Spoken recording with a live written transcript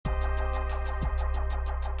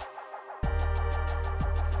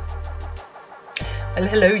Well,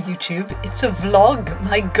 hello YouTube, it's a vlog,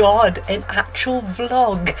 my god, an actual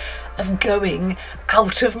vlog of going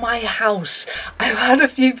out of my house. I've had a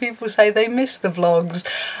few people say they miss the vlogs,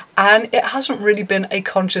 and it hasn't really been a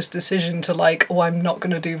conscious decision to like, oh, I'm not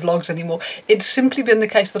going to do vlogs anymore. It's simply been the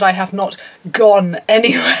case that I have not gone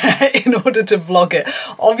anywhere in order to vlog it.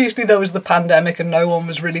 Obviously there was the pandemic and no one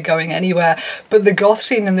was really going anywhere, but the goth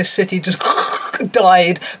scene in this city just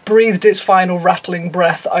died, breathed its final rattling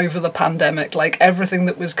breath over the pandemic. Like everything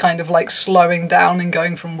that was kind of like slowing down and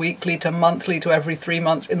going from weekly to monthly to every 3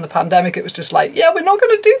 months in the pandemic, it was just like, yeah, we're not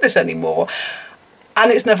going to do this anymore. And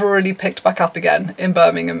it's never really picked back up again in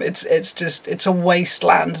Birmingham. It's a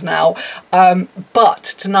wasteland now. But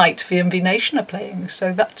tonight VNV Nation are playing,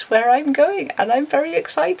 so that's where I'm going, and I'm very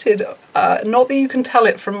excited. Not that you can tell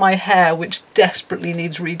it from my hair, which desperately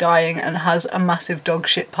needs re-dyeing and has a massive dog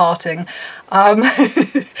shit parting.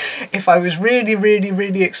 If I was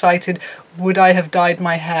really excited, would I have dyed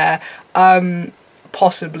my hair?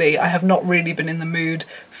 Possibly. I have not really been in the mood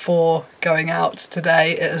for going out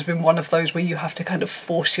today. It has been one of those where you have to kind of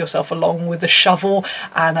force yourself along with a shovel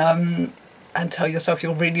and tell yourself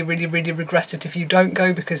you'll really regret it if you don't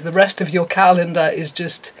go, because the rest of your calendar is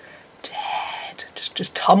just dead.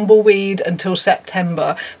 Just tumbleweed until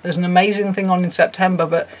September. There's an amazing thing on in September,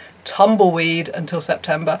 but tumbleweed until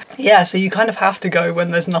September. Yeah, so you kind of have to go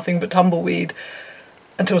when there's nothing but tumbleweed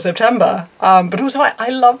until September. But also I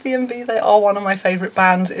love VNV. They are one of my favourite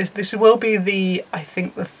bands. This will be I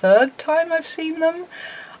think the third time I've seen them.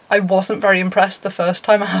 I wasn't very impressed the first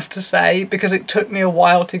time, I have to say, because it took me a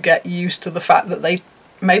while to get used to the fact that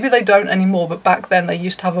maybe they don't anymore, but back then they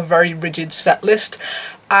used to have a very rigid set list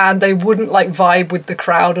and they wouldn't like vibe with the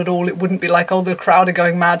crowd at all. It wouldn't be like, oh, the crowd are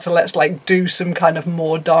going mad, so let's like do some kind of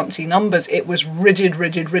more dancey numbers. It was rigid.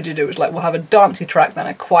 It was like, we'll have a dancey track, then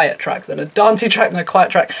a quiet track, then a dancey track, then a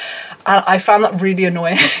quiet track. And I found that really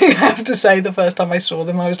annoying, I have to say. The first time I saw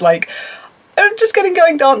them, I was like, I'm just getting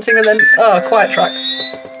going dancing and then, oh, quiet track.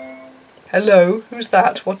 Hello, who's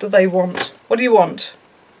that? What do they want? What do you want?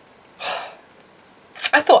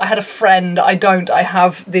 I thought I had a friend. I don't. I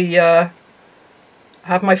have I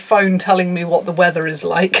have my phone telling me what the weather is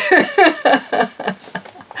like.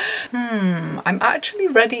 I'm actually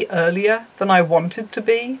ready earlier than I wanted to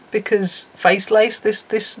be, because Face Lace,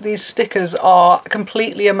 these stickers are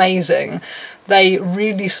completely amazing. They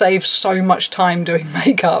really save so much time doing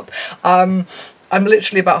makeup. I'm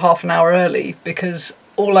literally about half an hour early because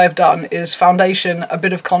all I've done is foundation, a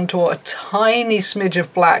bit of contour, a tiny smidge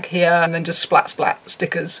of black here, and then just splat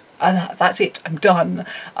stickers. And that's it, I'm done.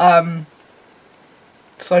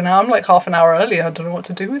 So now I'm like half an hour early. I don't know what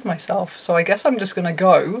to do with myself. So I guess I'm just gonna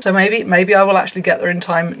go. So maybe I will actually get there in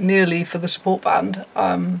time nearly for the support band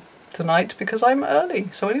tonight, because I'm early.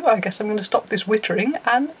 So anyway, I guess I'm gonna stop this wittering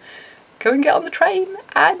and go and get on the train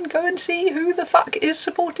and go and see who the fuck is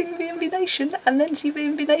supporting VNV Nation, and then see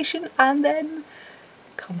VNV Nation, and then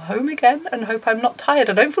come home again and hope I'm not tired.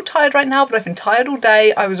 I don't feel tired right now, but I've been tired all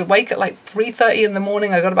day. I was awake at like 3:30 in the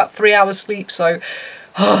morning. I got about 3 hours sleep, so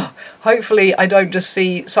hopefully I don't just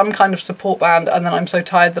see some kind of support band and then I'm so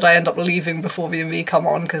tired that I end up leaving before VNV come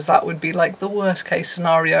on, because that would be like the worst case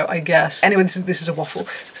scenario, I guess. Anyway, this is a waffle.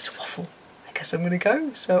 This is a waffle. I guess I'm gonna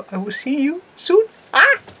go, so I will see you soon.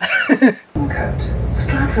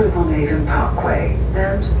 Stratford-upon-Avon Parkway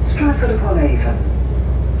and Stratford-upon-Avon.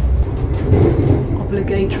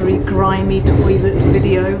 Obligatory grimy toilet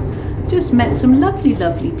video. Just met some lovely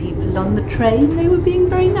people on the train. They were being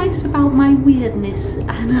very nice about my weirdness,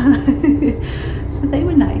 and so they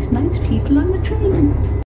were nice people on the train.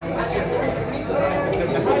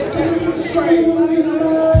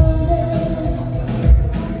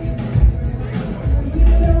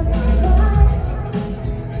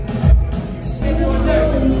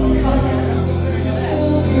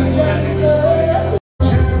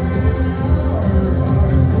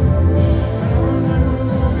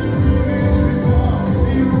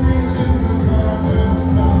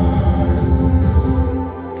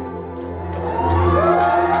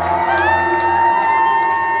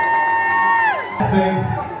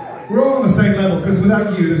 We're all on the same level, because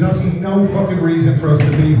without you, there's absolutely no fucking reason for us to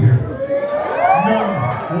be here.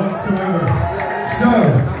 None whatsoever. So,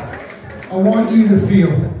 I want you to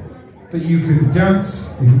feel that you can dance,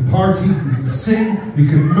 you can party, you can sing, you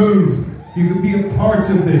can move, you can be a part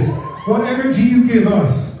of this. What energy you give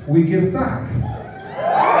us, we give back. Is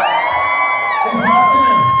that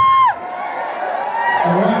fair?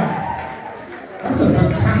 Alright. That's a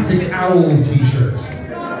fantastic owl t-shirt.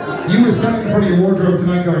 You were standing in front of your wardrobe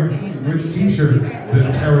tonight going, which t-shirt?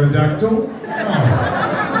 The pterodactyl? Oh.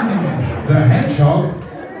 The hedgehog?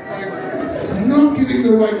 It's not giving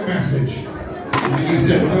the right message. You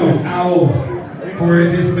said no, owl, for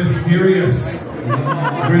it is mysterious.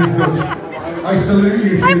 Wisdom. I salute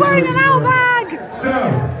you for I'm your wearing choice, an owl sir. bag! So,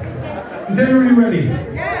 is everybody ready?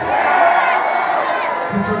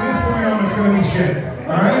 Because from this point on, it's going to be shit.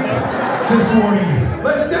 Alright? Just warning you.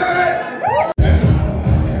 Let's do it!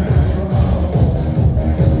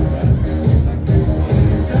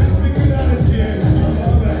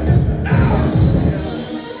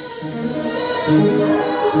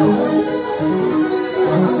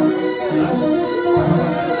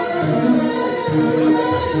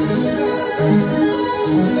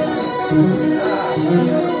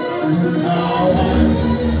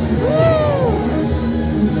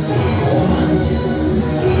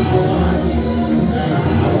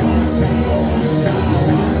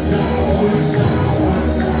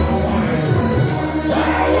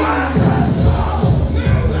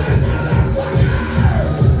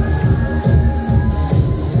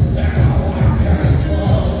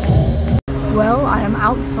 Well, I am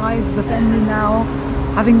outside the venue now,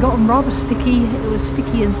 having gotten rather sticky. It was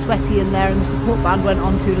sticky and sweaty in there, and the support band went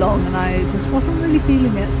on too long, and I just wasn't really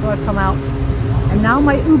feeling it, so I've come out. And now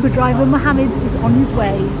my Uber driver, Mohammed, is on his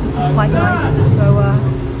way, which is quite nice. So,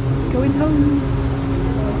 going home.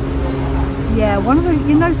 Yeah, one of the,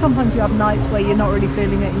 you know, sometimes you have nights where you're not really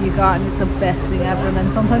feeling it and you go out and it's the best thing ever, and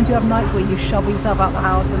then sometimes you have nights where you shove yourself out the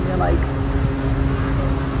house and you're like,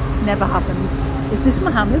 never happens. Is this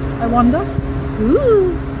Mohammed, I wonder?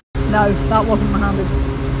 Ooh. No, that wasn't Mohammed.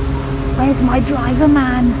 Where's my driver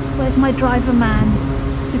man? Where's my driver man?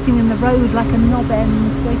 Sitting in the road like a knob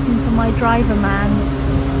end, waiting for my driver man.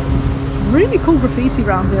 Really cool graffiti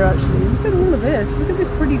around here actually. Look at all of this. Look at this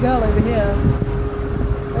pretty girl over here.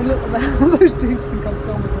 They look, those dudes think I'm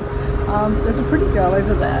filming them. There's a pretty girl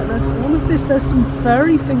over there. There's all of this. There's some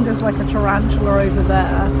furry fingers like a tarantula over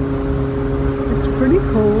there. It's pretty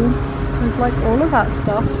cool. There's like all of that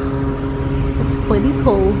stuff. It's pretty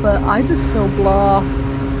cool, but I just feel blah.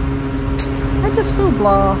 I just feel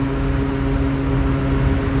blah.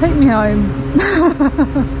 Take me home.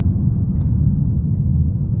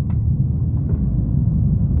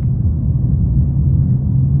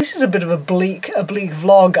 This is a bit of a bleak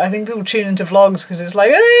vlog. I think people tune into vlogs because it's like,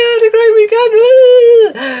 hey, I had a great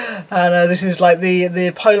weekend, and this is like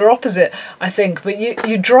the polar opposite, I think. But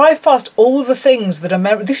you drive past all the things that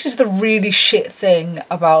are this is the really shit thing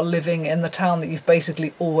about living in the town that you've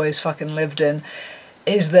basically always fucking lived in,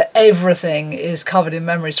 is that everything is covered in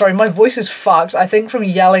memories. Sorry, my voice is fucked, I think from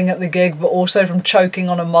yelling at the gig, but also from choking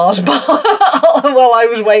on a Mars bar while I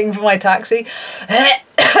was waiting for my taxi.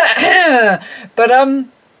 But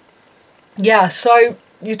yeah, so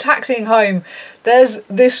you're taxiing home. There's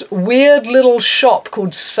this weird little shop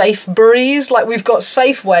called Sainsbury's. Like, we've got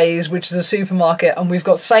Safeways, which is a supermarket, and we've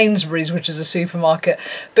got Sainsbury's, which is a supermarket.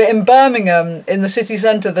 But in Birmingham, in the city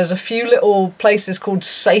centre, there's a few little places called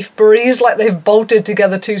Sainsbury's. Like, they've bolted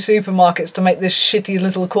together two supermarkets to make this shitty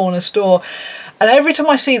little corner store. And every time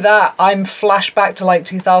I see that, I'm flashed back to like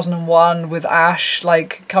 2001 with Ash,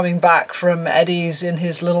 like coming back from Eddie's in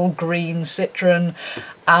his little green Citroen.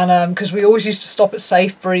 And because we always used to stop at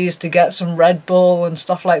Sainsbury's to get some Red Bull and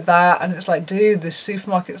stuff like that. And it's like, dude, this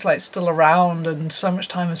supermarket's like still around and so much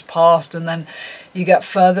time has passed. And then you get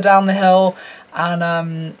further down the hill and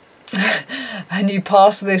and you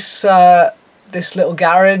pass this this little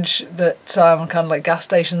garage that kind of like gas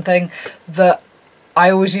station thing that I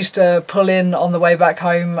always used to pull in on the way back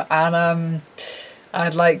home, and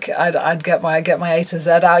I'd get my A to Z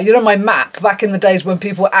out. You know, my map back in the days when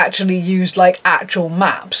people actually used like actual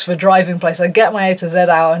maps for driving places. I'd get my A to Z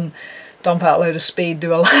out and dump out a load of speed,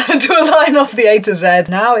 do a line off the A to Z.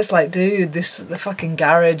 Now it's like, dude, the fucking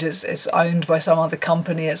garage, it's owned by some other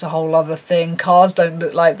company. It's a whole other thing. Cars don't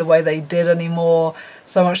look like the way they did anymore.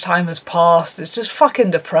 So much time has passed. It's just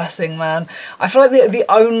fucking depressing, man. I feel like the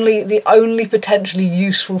only potentially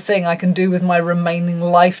useful thing I can do with my remaining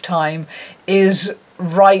lifetime is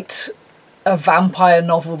write a vampire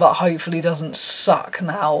novel that hopefully doesn't suck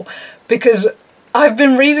now, because I've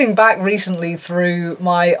been reading back recently through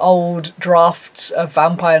my old drafts of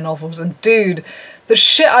vampire novels, and dude, the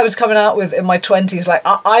shit I was coming out with in my 20s, like,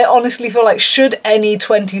 I honestly feel like, should any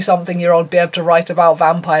 20-something-year-old be able to write about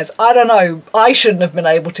vampires? I don't know. I shouldn't have been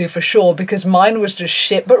able to, for sure, because mine was just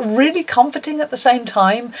shit, but really comforting at the same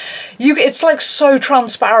time. It's like so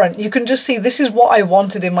transparent. You can just see, this is what I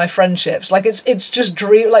wanted in my friendships. Like, it's just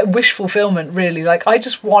dream, like wish fulfillment, really. Like, I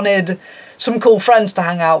just wanted some cool friends to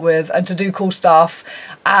hang out with and to do cool stuff,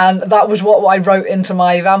 and that was what I wrote into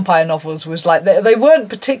my vampire novels. Was like, they weren't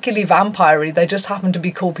particularly vampire-y, they just happened to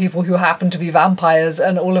be cool people who happened to be vampires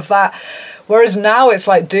and all of that. Whereas now it's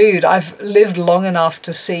like, dude, I've lived long enough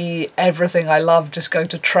to see everything I love just go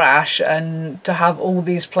to trash, and to have all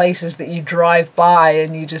these places that you drive by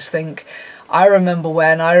and you just think, I remember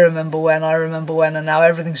when, I remember when, I remember when, and now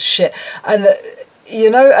everything's shit. And, you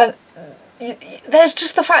know, and there's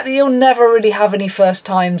just the fact that you'll never really have any first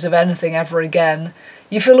times of anything ever again.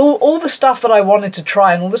 You feel all the stuff that I wanted to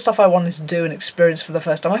try and all the stuff I wanted to do and experience for the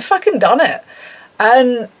first time, I fucking done it.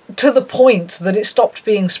 And to the point that it stopped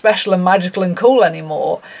being special and magical and cool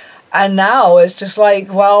anymore. And now it's just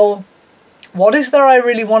like, well, what is there I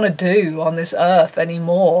really want to do on this earth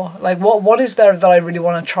anymore? Like, what is there that I really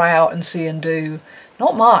want to try out and see and do?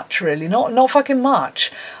 Not much, really. Not fucking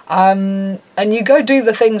much. And you go do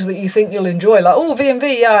the things that you think you'll enjoy. Like, oh,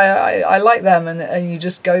 VNV, yeah, I like them. And you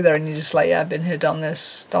just go there and you're just like, yeah, I've been here, done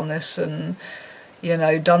this, and... you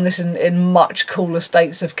know, done this in much cooler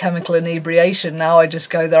states of chemical inebriation. Now I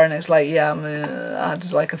just go there and it's like, yeah, I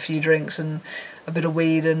had like a few drinks and a bit of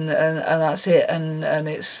weed and that's it. And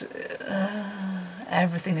it's,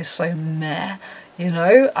 everything is so meh, you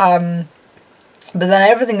know. But then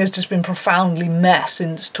everything has just been profoundly meh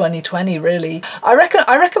since 2020, really. I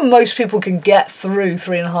reckon most people can get through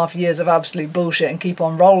 3.5 years of absolute bullshit and keep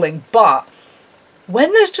on rolling. But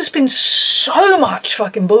when there's just been so much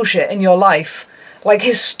fucking bullshit in your life, like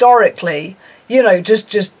historically, you know,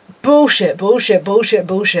 just bullshit.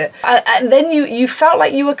 And then you felt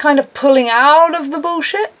like you were kind of pulling out of the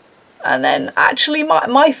bullshit. And then actually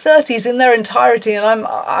my 30s in their entirety, and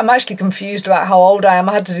I'm actually confused about how old I am.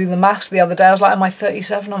 I had to do the maths the other day. I was like, am I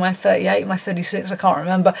 37? Am I 38? Am I 36? I can't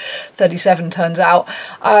remember. 37 turns out.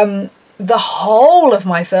 The whole of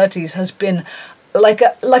my 30s has been like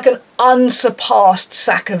an unsurpassed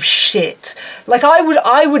sack of shit. Like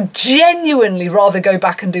I would genuinely rather go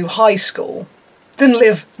back and do high school than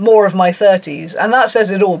live more of my 30s. And that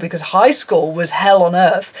says it all, because high school was hell on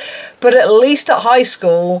earth. But at least at high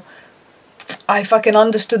school, I fucking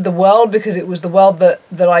understood the world, because it was the world that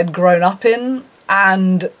I'd grown up in.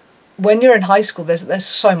 And when you're in high school, there's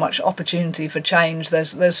so much opportunity for change.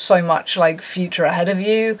 There's so much like future ahead of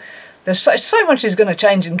you. There's so much is going to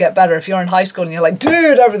change and get better. If you're in high school and you're like,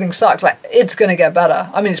 dude, everything sucks, like, it's going to get better.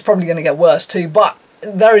 I mean, it's probably going to get worse too, but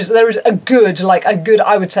there is a good,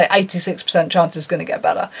 I would say 86% chance it's going to get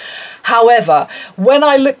better. However, when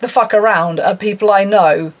I look the fuck around at people I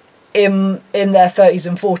know in their 30s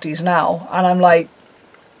and 40s now, and I'm like,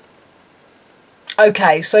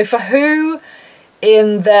 okay, so for who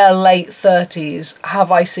in their late 30s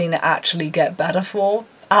have I seen it actually get better for?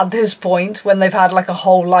 At this point, when they've had like a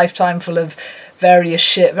whole lifetime full of various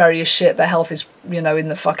shit, their health is, you know, in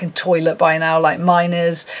the fucking toilet by now, like mine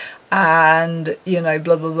is, and, you know,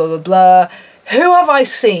 blah, blah, blah, blah, blah. Who have I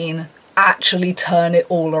seen actually turn it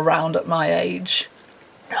all around at my age?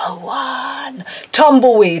 No one.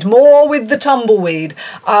 Tumbleweed, more with the tumbleweed.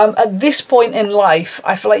 At this point in life,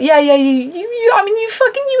 I feel like, I mean,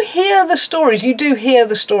 you hear the stories, you do hear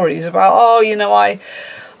the stories about, oh, you know, I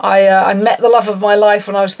met the love of my life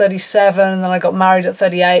when I was 37, and then I got married at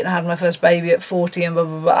 38 and had my first baby at 40 and blah,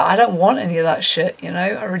 blah, blah. I don't want any of that shit, you know?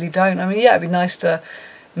 I really don't. I mean, yeah, it'd be nice to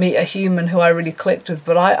meet a human who I really clicked with,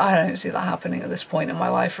 but I don't see that happening at this point in my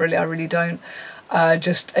life, really. I really don't.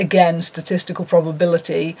 Just, again, statistical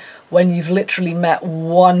probability, when you've literally met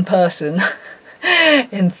one person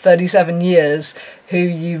in 37 years who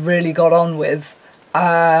you really got on with,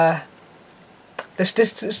 the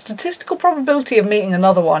statistical probability of meeting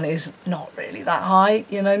another one is not really that high,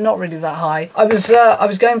 you know, not really that high. I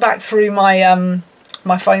was going back through my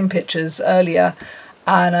my phone pictures earlier,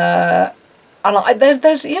 and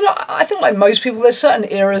there's you know, I think like most people, there's certain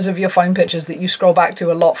eras of your phone pictures that you scroll back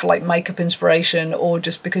to a lot for like makeup inspiration, or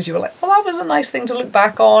just because you were like, well, that was a nice thing to look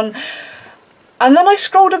back on. And then I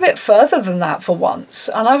scrolled a bit further than that for once,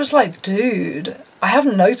 and I was like, dude, I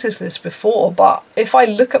haven't noticed this before, but if I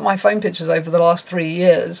look at my phone pictures over the last 3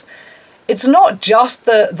 years, it's not just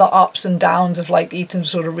the ups and downs of like eating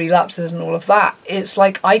sort of relapses and all of that. It's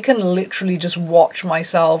like I can literally just watch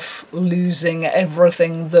myself losing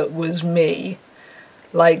everything that was me.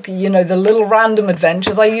 Like, you know, the little random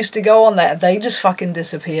adventures I used to go on there, they just fucking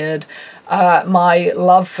disappeared. My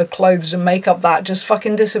love for clothes and makeup, that just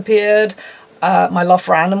fucking disappeared. My love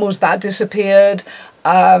for animals, that disappeared.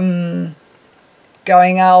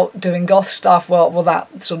 Going out, doing goth stuff, well,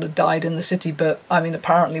 that sort of died in the city, but I mean,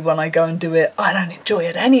 apparently when I go and do it, I don't enjoy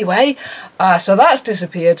it anyway, so that's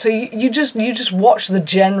disappeared. So you just watch the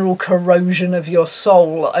general corrosion of your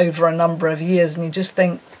soul over a number of years, and you just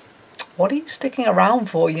think, what are you sticking around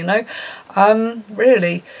for, you know?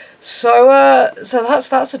 Really. So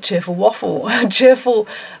that's a cheerful waffle, a cheerful,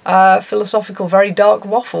 philosophical, very dark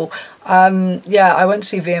waffle. Yeah, I went to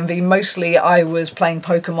see VNV. Mostly I was playing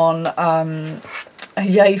Pokemon.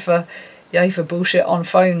 Yay for bullshit on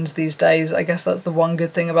phones these days. I guess that's the one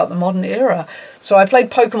good thing about the modern era. So I played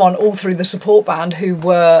Pokemon all through the support band, who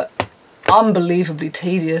were unbelievably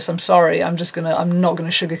tedious. I'm sorry, I'm not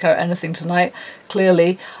gonna sugarcoat anything tonight,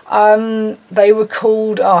 clearly. They were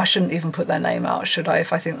called, oh, I shouldn't even put their name out, should I,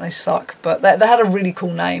 if I think they suck, but they had a really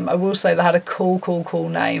cool name. I will say they had a cool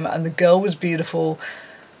name, and the girl was beautiful.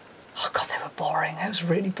 Oh god, they were boring. It was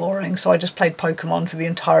really boring. So I just played Pokemon for the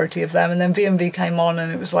entirety of them, and then VNV came on,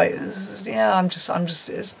 and it was like, yeah, I'm just,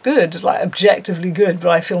 it's good, like objectively good, but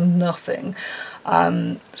I feel nothing.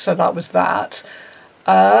 So that was that.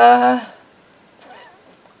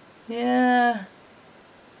 Yeah.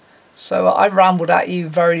 So I've rambled at you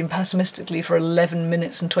very pessimistically for 11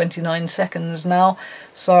 minutes and 29 seconds now.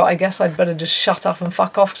 So I guess I'd better just shut up and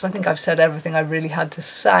fuck off, because I think I've said everything I really had to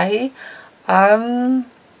say.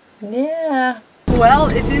 Yeah. Well,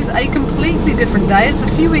 it is a completely different day. It's a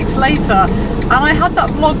few weeks later, and I had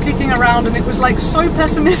that vlog kicking around, and it was like so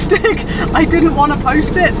pessimistic I didn't want to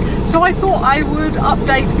post it. So I thought I would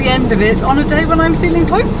update the end of it on a day when I'm feeling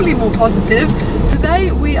hopefully more positive.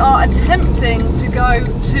 Today we are attempting to go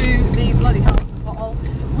to the bloody house pothole.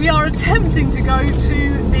 We are attempting to go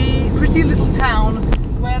to the pretty little town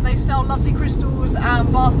where they sell lovely crystals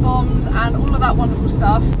and bath bombs and all of that wonderful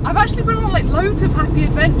stuff. I've actually been on like loads of happy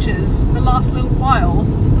adventures the last little while.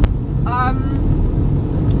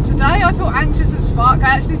 Today I feel anxious as fuck.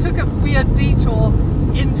 I actually took a weird detour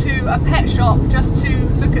into a pet shop just to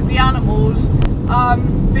look at the animals,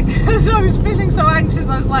 because I was feeling so anxious.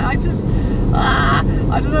 I was like, I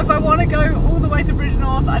don't know if I want to go all the way to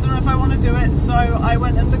Bridgenorth. I don't know if I want to do it. So I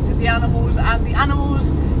went and looked at the animals, and the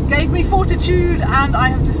animals gave me fortitude, and I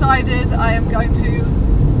have decided I am going to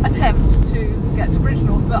attempt to get to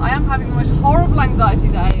Bridgenorth. But I am having the most horrible anxiety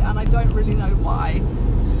day, and I don't really know why.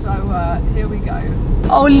 So here we go.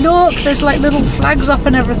 Oh look, there's like little flags up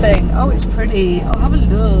and everything. Oh, it's pretty. Oh, have a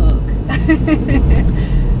look.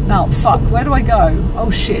 Now, fuck, where do I go?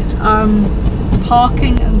 Oh shit.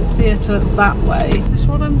 Parking and theatre that way. Is this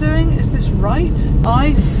what I'm doing? Is this right?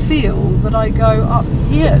 I feel that I go up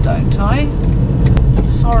here, don't I?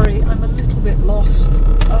 Sorry, I'm a little bit lost.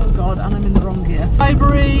 Oh god, and I'm in the wrong gear.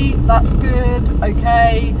 Library, that's good,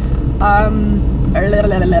 okay.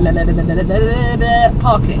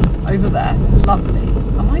 Parking, over there, lovely.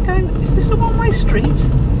 Am I going, is this a one-way street?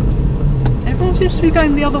 Everyone seems to be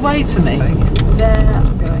going the other way to me. I'm going there,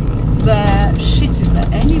 I'm going there. Shit, is there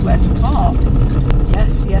anywhere to park?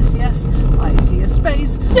 Yes, yes, yes, I see a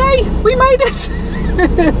space. Yay, we made it!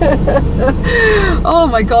 Oh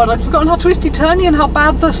my god, I'd forgotten how twisty-turny and how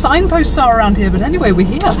bad the signposts are around here, but anyway, we're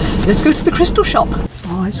here. Let's go to the crystal shop.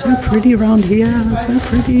 Oh, it's so pretty around here, so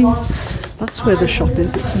pretty. That's where the shop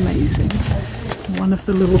is, it's amazing. One of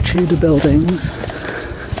the little Tudor buildings.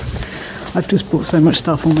 I've just bought so much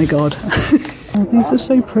stuff, oh my god. Oh, these are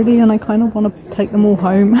so pretty, and I kind of want to take them all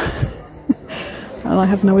home. And I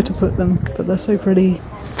have nowhere to put them, but they're so pretty.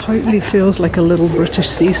 Totally feels like a little British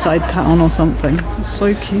seaside town or something. It's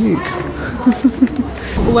so cute.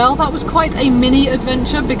 Well, that was quite a mini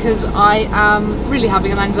adventure, because I am really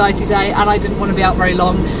having an anxiety day and I didn't want to be out very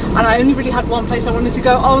long, and I only really had one place I wanted to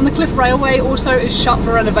go. Oh, and the Cliff Railway also is shut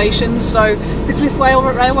for renovations. So the Cliff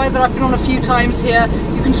Railway that I've been on a few times here,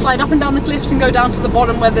 you can slide up and down the cliffs and go down to the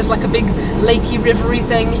bottom where there's like a big lakey rivery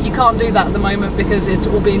thing. You can't do that at the moment because it's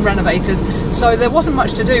all being renovated, so there wasn't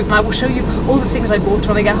much to do. I will show you all the things I bought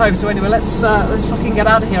when I get home. So anyway, let's fucking get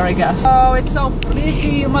out of here, I guess. Oh, it's so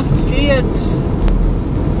pretty, you must see it.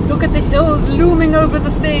 Look at the hills looming over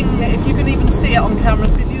the thing, if you can even see it on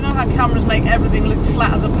cameras, because you know how cameras make everything look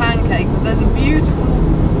flat as a pancake, but there's a beautiful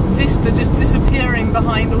vista just disappearing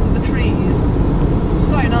behind all the trees.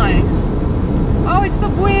 So nice. Oh, it's the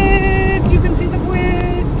bridge! You can see the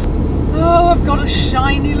bridge! Oh, I've got a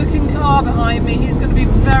shiny looking car behind me. He's going to be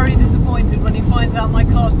very disappointed when he finds out my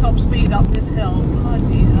car's top speed up this hill.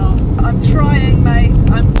 Bloody hell. I'm trying, mate.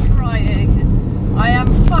 I'm trying. I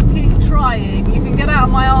am fucking trying. You can get out of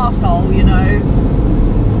my arsehole, you know.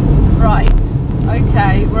 Right.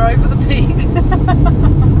 Okay, we're over the peak.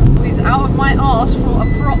 He's out of my arse for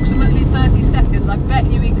approximately 30 seconds. I bet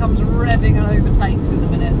you he comes revving and overtakes in a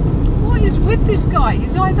minute. What is with this guy?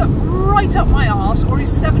 He's either right up my arse or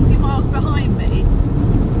he's 70 miles behind me,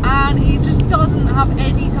 and he just doesn't have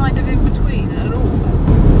any kind of in between at all.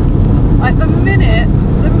 Like the minute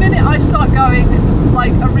I start going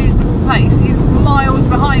like a reasonable pace, he's miles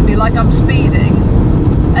behind me like I'm speeding.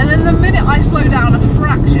 And then the minute I slow down a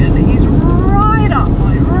fraction, he's right up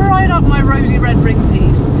my rosy red ring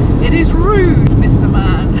piece. It is rude, Mr.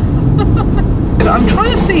 Man. I'm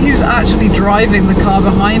trying to see who's actually driving the car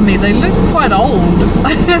behind me. They look quite old.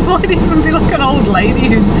 It might even be like an old lady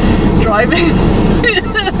who's driving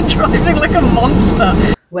driving like a monster.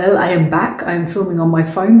 Well, I am back. I'm filming on my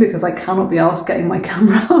phone because I cannot be asked getting my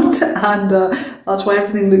camera out, and that's why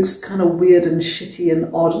everything looks kind of weird and shitty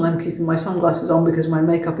and odd, and I'm keeping my sunglasses on because my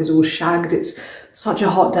makeup is all shagged. It's such a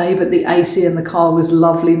hot day, but the AC in the car was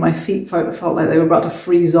lovely. My feet felt like they were about to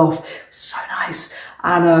freeze off. It was so nice.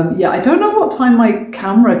 And yeah, I don't know what time my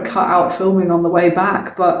camera cut out filming on the way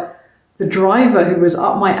back, but the driver who was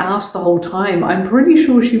up my ass the whole time, I'm pretty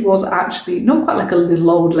sure she was actually not quite like a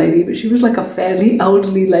little old lady, but she was like a fairly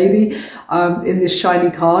elderly lady in this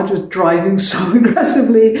shiny car, just driving so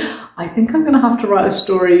aggressively. I think I'm going to have to write a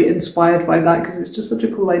story inspired by that because it's just such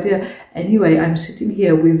a cool idea. Anyway, I'm sitting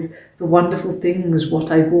here with the wonderful things,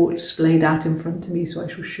 what I bought, splayed out in front of me, so I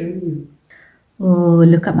shall show you. Oh,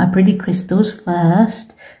 look at my pretty crystals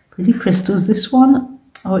first. Pretty crystals. This one,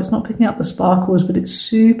 oh, it's not picking up the sparkles, but it's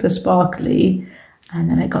super sparkly. And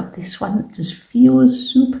then I got this one that just feels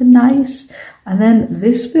super nice. And then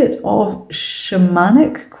this bit of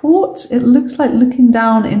shamanic quartz. It looks like looking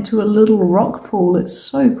down into a little rock pool. It's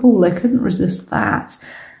so cool. I couldn't resist that.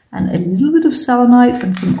 And a little bit of selenite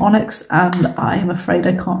and some onyx. And I'm afraid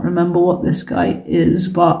I can't remember what this guy is,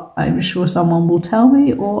 but I'm sure someone will tell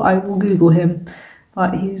me or I will Google him.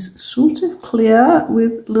 But he's sort of clear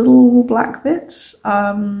with little black bits.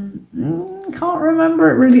 Can't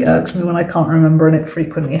remember. It really irks me when I can't remember, and it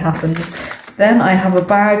frequently happens. Then I have a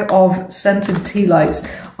bag of scented tea lights.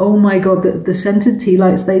 Oh my god, the scented tea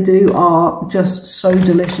lights they do are just so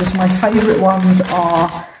delicious. My favourite ones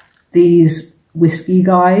are these whiskey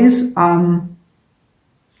guys.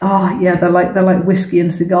 Oh yeah, they're like whiskey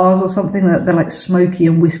and cigars or something. They're like smoky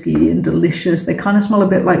and whiskey and delicious. They kind of smell a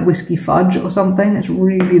bit like whiskey fudge or something. It's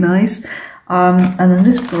really nice. And then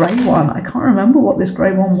this grey one, I can't remember what this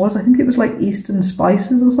grey one was. I think it was like Eastern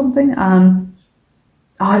spices or something.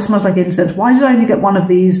 Oh, it smells like incense. Why did I only get one of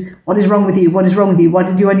these? What is wrong with you? What is wrong with you? Why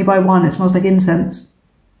did you only buy one? It smells like incense.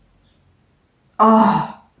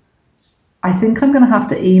 Oh, I think I'm going to have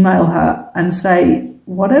to email her and say,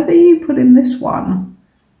 whatever you put in this one,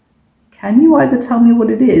 can you either tell me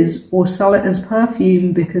what it is or sell it as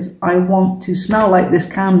perfume, because I want to smell like this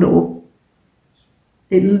candle.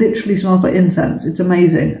 It literally smells like incense. It's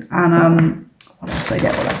amazing. And what else did I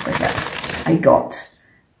get? What else did I get?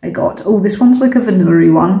 I got, oh, this one's like a vanilla-y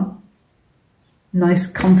one. Nice,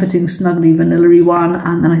 comforting, snuggly vanilla-y one.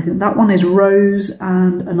 And then I think that one is rose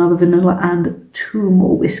and another vanilla and 2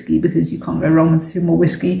 more whiskey, because you can't go wrong with 2 more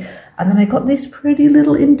whiskey. And then I got this pretty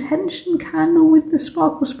little intention candle with the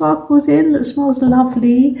sparkles in that smells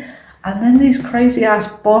lovely. And then these crazy ass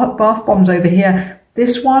bath bombs over here.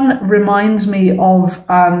 This one reminds me of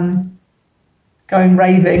going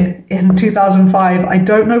raving in 2005. I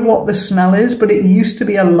don't know what the smell is, but it used to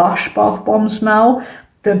be a Lush bath bomb smell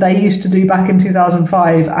that they used to do back in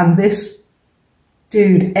 2005. And this,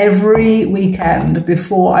 dude, every weekend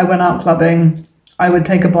before I went out clubbing, I would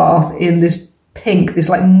take a bath in this pink, this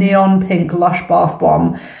like neon pink Lush bath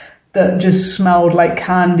bomb that just smelled like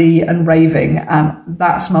candy and raving, and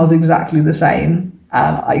that smells exactly the same.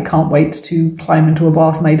 And I can't wait to climb into a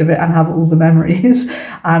bath made of it and have all the memories.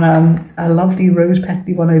 And a lovely rose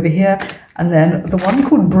petally one over here. And then the one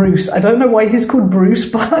called Bruce. I don't know why he's called Bruce,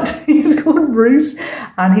 but he's called Bruce.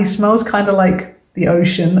 And he smells kind of like the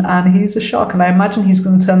ocean, and he's a shark. And I imagine he's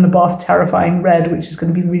going to turn the bath terrifying red, which is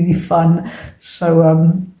going to be really fun.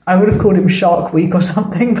 So I would have called him Shark Week or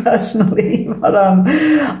something personally, but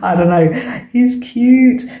I don't know. He's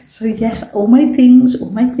cute. So yes, all my things.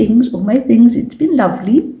 It's been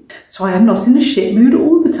lovely. So I am not in a shit mood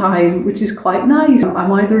all the time, which is quite nice.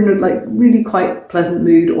 I'm either in a like really quite pleasant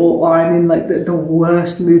mood, or I'm in like the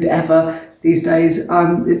worst mood ever these days.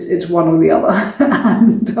 It's one or the other.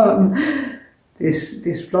 And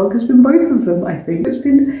this vlog has been both of them, I think. It's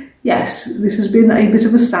been, yes, this has been a bit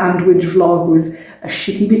of a sandwich vlog with a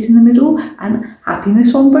shitty bit in the middle and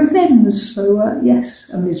happiness on both ends. So yes,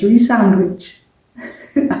 a misery sandwich.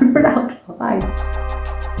 Over and out. Bye.